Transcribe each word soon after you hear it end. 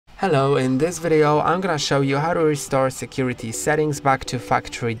Hello, in this video I'm gonna show you how to restore security settings back to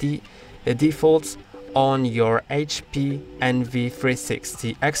factory defaults on your HP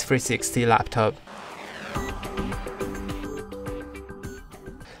NV360 x360 laptop.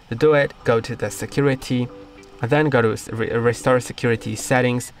 To do it, go to the security, then go to restore security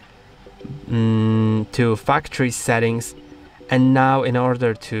settings, to factory settings, and now in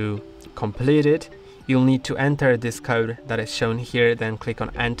order to complete it, you'll need to enter this code that is shown here, then click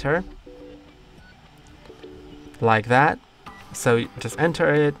on enter, like that. So just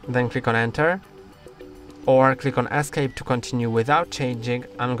enter it, then click on enter, or click on escape to continue without changing.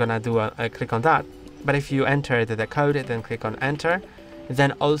 I'm gonna do a click on that, but if you enter the code, then click on enter.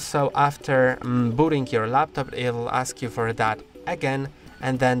 Then also after booting your laptop, it'll ask you for that again,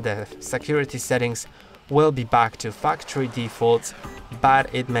 and then the security settings will be back to factory defaults,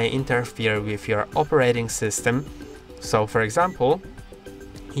 but it may interfere with your operating system. So for example,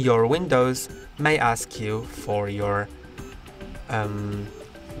 your Windows may ask you for your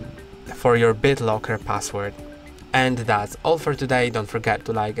BitLocker password. And that's all for today. Don't forget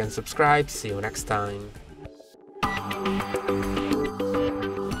to like and subscribe. See you next time.